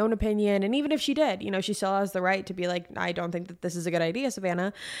gathered my own opinion. And even if she did, she still has the right to be like, I don't think that this is a good idea,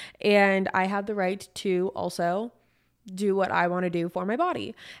 Savannah. And I have the right to also do what I want to do for my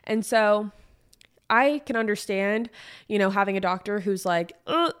body. And so I can understand, having a doctor who's like,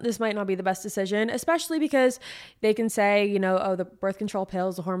 this might not be the best decision, especially because they can say, oh, the birth control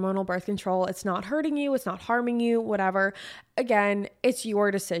pills, the hormonal birth control, it's not hurting you, it's not harming you, whatever. Again, it's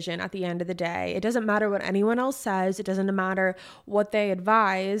your decision at the end of the day. It doesn't matter what anyone else says. It doesn't matter what they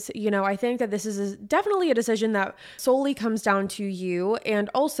advise. I think that this is definitely a decision that solely comes down to you. And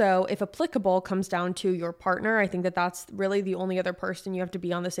also, if applicable, comes down to your partner. I think that that's really the only other person you have to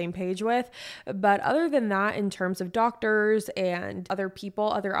be on the same page with. But other than that, in terms of doctors and other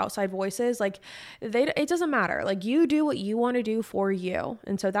people, other outside voices, it doesn't matter. You do what you want to do for you.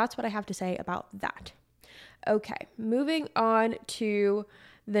 And so that's what I have to say about that. Okay, moving on to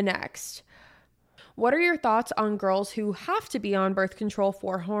the next. What are your thoughts on girls who have to be on birth control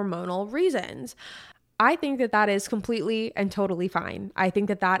for hormonal reasons? I think that that is completely and totally fine. I think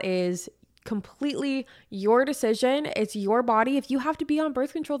that that is completely your decision. It's your body. If you have to be on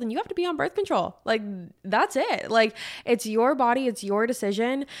birth control, then you have to be on birth control. That's it. It's your body, it's your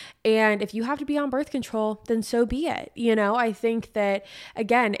decision. And if you have to be on birth control, then so be it. I think that,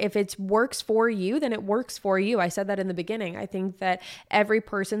 again, if it works for you, then it works for you. I said that in the beginning. I think that every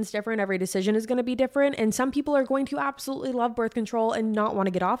person's different. Every decision is going to be different. And some people are going to absolutely love birth control and not want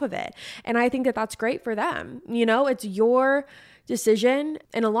to get off of it. And I think that that's great for them. It's your decision.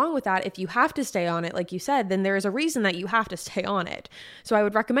 And along with that, if you have to stay on it, like you said, then there is a reason that you have to stay on it. So I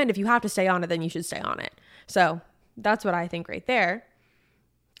would recommend if you have to stay on it, then you should stay on it. So that's what I think right there.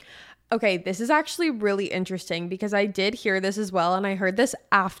 Okay, this is actually really interesting because I did hear this as well, and I heard this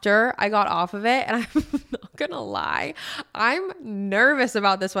after I got off of it, and I'm not gonna lie, I'm nervous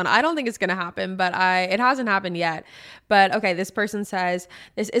about this one. I don't think it's gonna happen, but it hasn't happened yet. But okay, this person says,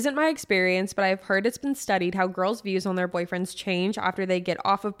 this isn't my experience, but I've heard it's been studied how girls' views on their boyfriends change after they get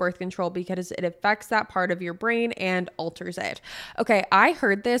off of birth control because it affects that part of your brain and alters it. Okay, I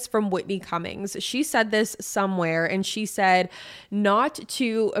heard this from Whitney Cummings. She said this somewhere, and she said not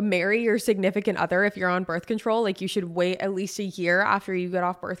to marry your significant other if you're on birth control. You should wait at least a year after you get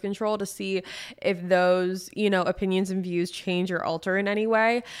off birth control to see if those, opinions and views change or alter in any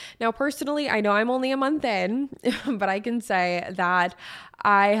way. Now, personally, I know I'm only a month in, but I can say that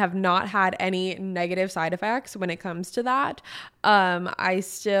I have not had any negative side effects when it comes to that. I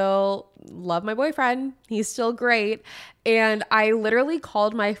still love my boyfriend. He's still great. And I literally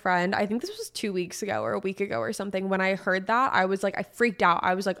called my friend, I think this was 2 weeks ago or a week ago or something. When I heard that, I was like, I freaked out.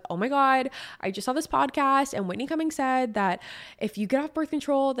 I was like, oh my God, I just saw this podcast and Whitney Cummings said that if you get off birth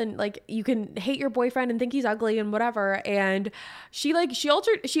control, then you can hate your boyfriend and think he's ugly and whatever. And she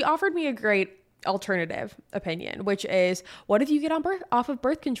offered me a great alternative opinion, which is, what if you get off of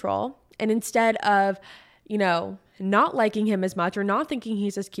birth control and instead of, not liking him as much or not thinking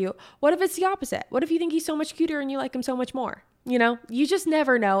he's as cute, what if it's the opposite? What if you think he's so much cuter and you like him so much more? You just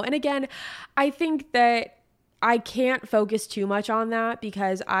never know. And again, I think that I can't focus too much on that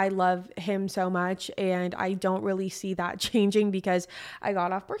because I love him so much, and I don't really see that changing because I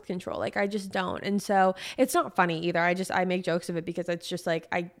got off birth control. Like, I just don't. And so it's not funny either. I make jokes of it because it's just like,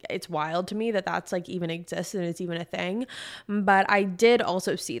 it's wild to me that that's like even exists and it's even a thing. But I did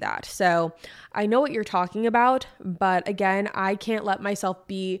also see that. So I know what you're talking about, but again, I can't let myself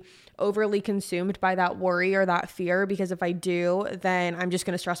be overly consumed by that worry or that fear, because if I do, then I'm just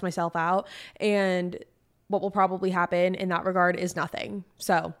going to stress myself out, and what will probably happen in that regard is nothing.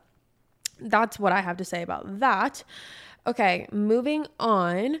 So that's what I have to say about that. Okay, moving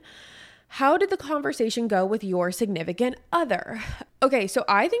on. How did the conversation go with your significant other? Okay, so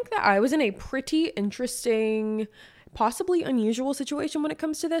I think that I was in a pretty interesting, possibly unusual situation when it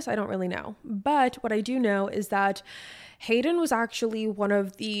comes to this. I don't really know. But what I do know is that Hayden was actually one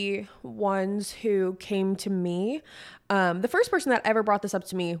of the ones who came to me. The first person that ever brought this up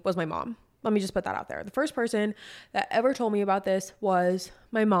to me was my mom. Let me just put that out there. The first person that ever told me about this was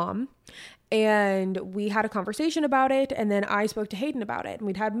my mom. And we had a conversation about it. And then I spoke to Hayden about it. And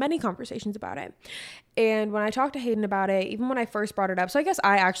we'd had many conversations about it. And when I talked to Hayden about it, even when I first brought it up, so I guess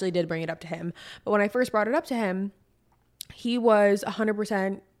I actually did bring it up to him. But when I first brought it up to him, he was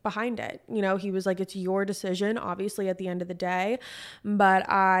 100% behind it. You know, he was like, it's your decision, obviously, at the end of the day, but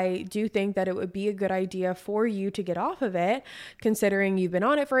I do think that it would be a good idea for you to get off of it, considering you've been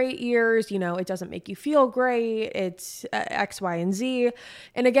on it for 8 years. You know, it doesn't make you feel great. It's X, Y, and Z.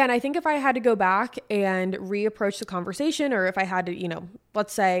 And again, I think if I had to go back and reapproach the conversation, or if I had to, you know,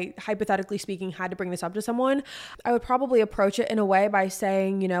 let's say, hypothetically speaking, had to bring this up to someone, I would probably approach it in a way by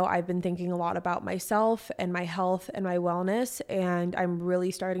saying, you know, I've been thinking a lot about myself and my health and my wellness, and I'm really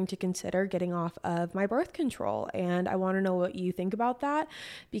starting to consider getting off of my birth control. And I want to know what you think about that,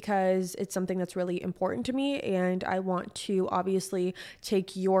 because it's something that's really important to me. And I want to obviously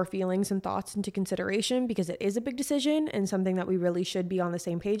take your feelings and thoughts into consideration, because it is a big decision and something that we really should be on the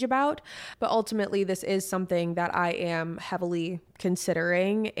same page about. But ultimately, this is something that I am heavily considering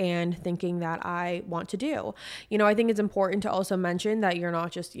and thinking that I want to do. You know, I think it's important to also mention that you're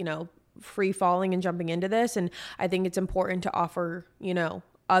not just, you know, free falling and jumping into this. And I think it's important to offer, you know,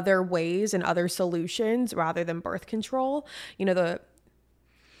 other ways and other solutions rather than birth control, you know,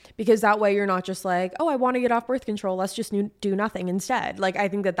 because that way you're not just like, oh, I want to get off birth control, let's just do nothing instead. Like, I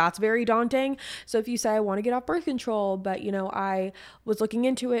think that that's very daunting. So if you say, I want to get off birth control, but, you know, I was looking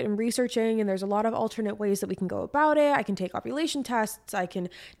into it and researching, and there's a lot of alternate ways that we can go about it. I can take ovulation tests, I can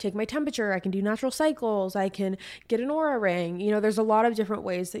take my temperature, I can do natural cycles, I can get an Oura ring. You know, there's a lot of different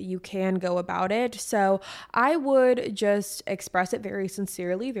ways that you can go about it. So I would just express it very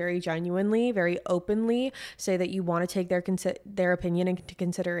sincerely, very genuinely, very openly, say that you want to take their opinion into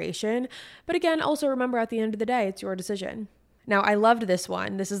consideration. But again, also remember, at the end of the day, it's your decision. Now, I loved this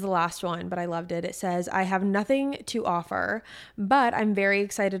one. This is the last one, but I loved it. It says, I have nothing to offer, but I'm very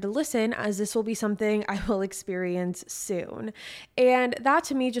excited to listen, as this will be something I will experience soon. And that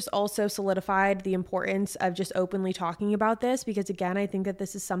to me just also solidified the importance of just openly talking about this, because again, I think that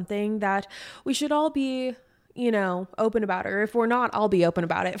this is something that we should all be, you know, open about, or if we're not, I'll be open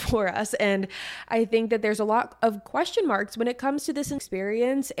about it for us. And I think that there's a lot of question marks when it comes to this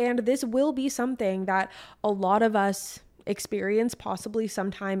experience, and this will be something that a lot of us experience possibly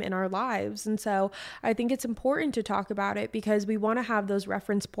sometime in our lives. And so I think it's important to talk about it, because we want to have those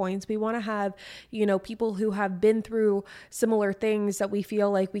reference points. We want to have, you know, people who have been through similar things that we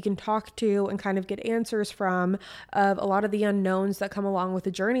feel like we can talk to and kind of get answers from, of a lot of the unknowns that come along with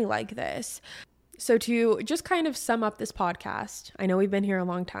a journey like this. So to just kind of sum up this podcast, I know we've been here a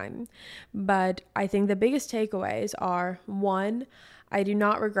long time, but I think the biggest takeaways are, 1, I do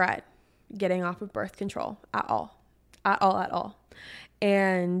not regret getting off of birth control at all.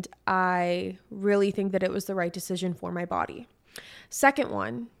 And I really think that it was the right decision for my body. Second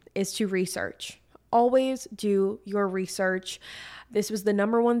one is to research. Always do your research. This was the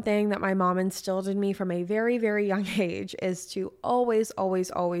number one thing that my mom instilled in me from a very, very young age, is to always, always,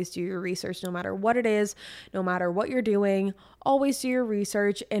 always do your research, no matter what it is, no matter what you're doing. Always do your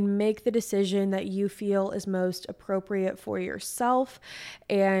research and make the decision that you feel is most appropriate for yourself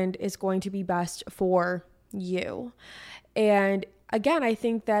and is going to be best for you. And again, I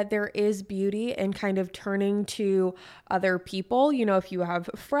think that there is beauty in kind of turning to other people. You know, if you have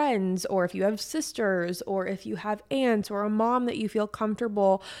friends, or if you have sisters, or if you have aunts, or a mom that you feel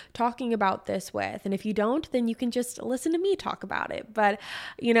comfortable talking about this with. And if you don't, then you can just listen to me talk about it. But,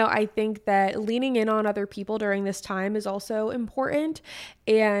 you know, I think that leaning in on other people during this time is also important.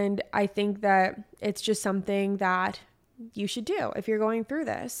 And I think that it's just something that you should do if you're going through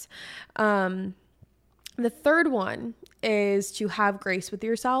this. The third one is to have grace with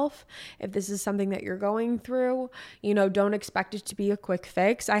yourself. If this is something that you're going through, you know, don't expect it to be a quick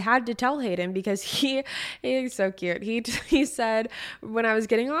fix. I had to tell Hayden because he's so cute. He said when I was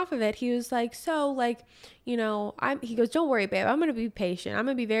getting off of it, he was like, so like, you know, he goes, don't worry, babe. I'm going to be patient. I'm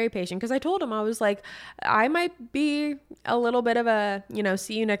going to be very patient. Because I told him, I was like, I might be a little bit of a, you know,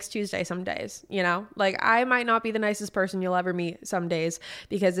 see you next Tuesday some days, you know, like I might not be the nicest person you'll ever meet some days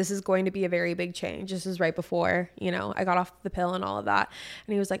because this is going to be a very big change. This is right before, you know, I got off the pill and all of that.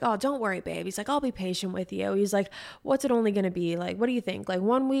 And he was like, oh, don't worry, babe. He's like, I'll be patient with you. He's like, what's it only going to be? Like, what do you think? Like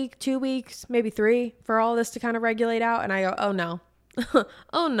 1 week, 2 weeks, maybe 3 for all this to kind of regulate out? And I go, oh no.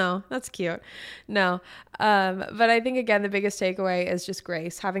 Oh no, that's cute. No. But I think again, the biggest takeaway is just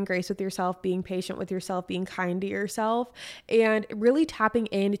grace, having grace with yourself, being patient with yourself, being kind to yourself, and really tapping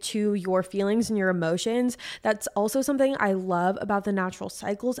into your feelings and your emotions. That's also something I love about the Natural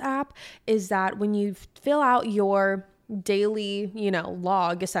Cycles app is that when you fill out your daily, you know,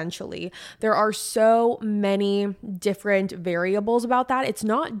 log, essentially, there are so many different variables about that. It's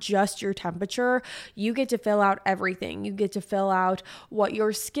not just your temperature. You get to fill out everything. You get to fill out what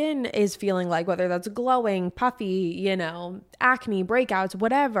your skin is feeling like, whether that's glowing, puffy, you know, acne, breakouts,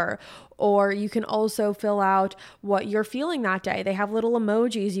 whatever. Or you can also fill out what you're feeling that day. They have little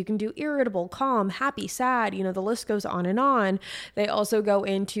emojis. You can do irritable, calm, happy, sad. You know, the list goes on and on. They also go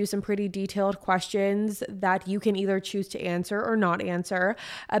into some pretty detailed questions that you can either choose to answer or not answer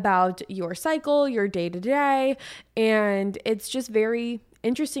about your cycle, your day-to-day. And it's just very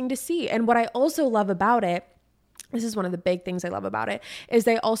interesting to see. And what I also love about it, this is one of the big things I love about it, is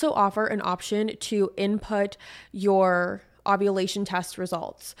they also offer an option to input your ovulation test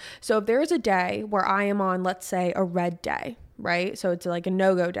results. So if there is a day where I am on, let's say, a red day, right? So it's like a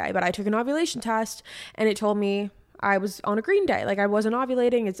no-go day, but I took an ovulation test and it told me I was on a green day, like I wasn't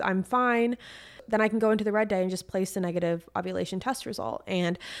ovulating, I'm fine. Then I can go into the red day and just place the negative ovulation test result,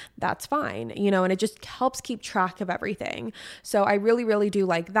 and that's fine, you know, and it just helps keep track of everything. So I really, really do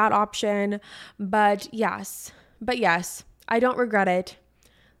like that option. But yes, I don't regret it.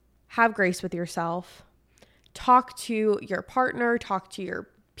 Have grace with yourself. Talk to your partner, talk to your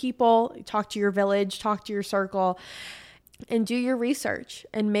people, talk to your village, talk to your circle, and do your research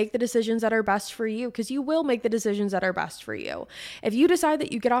and make the decisions that are best for you, because you will make the decisions that are best for you. If you decide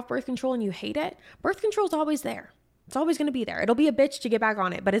that you get off birth control and you hate it, birth control is always there. It's always going to be there. It'll be a bitch to get back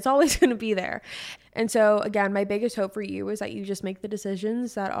on it, but it's always going to be there. And so again, my biggest hope for you is that you just make the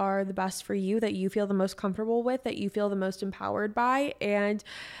decisions that are the best for you, that you feel the most comfortable with, that you feel the most empowered by, and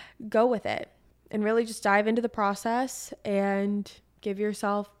go with it. And really just dive into the process and give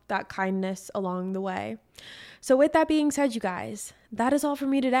yourself that kindness along the way. So with that being said, you guys, that is all for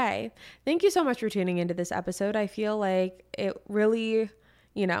me today. Thank you so much for tuning into this episode. I feel like it really,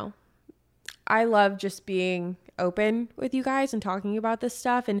 you know, I love just being open with you guys and talking about this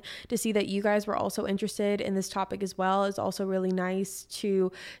stuff, and to see that you guys were also interested in this topic as well is also really nice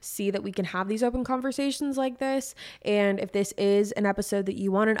to see that we can have these open conversations like this. And if this is an episode that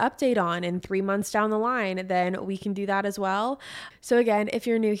you want an update on in 3 months down the line, then we can do that as well. So again, if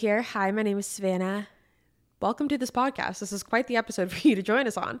you're new here, hi, my name is Savannah. Welcome to this podcast. This is quite the episode for you to join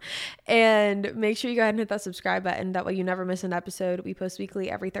us on. And make sure you go ahead and hit that subscribe button. That way you never miss an episode. We post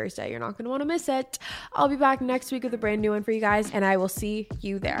weekly every Thursday. You're not going to want to miss it. I'll be back next week with a brand new one for you guys, and I will see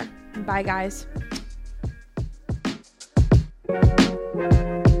you there. Bye, guys.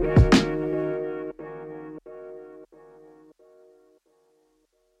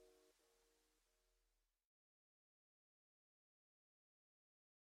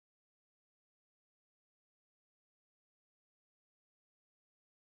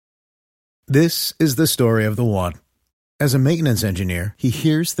 This is the story of the one. As a maintenance engineer, he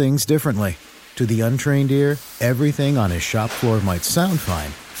hears things differently. To the untrained ear, everything on his shop floor might sound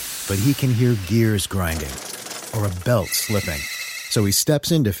fine, but he can hear gears grinding or a belt slipping. So he steps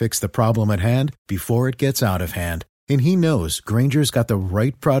in to fix the problem at hand before it gets out of hand. And he knows Grainger's got the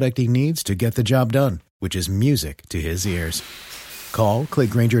right product he needs to get the job done, which is music to his ears. Call,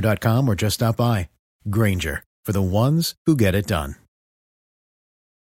 click Grainger.com, or just stop by. Grainger, for the ones who get it done.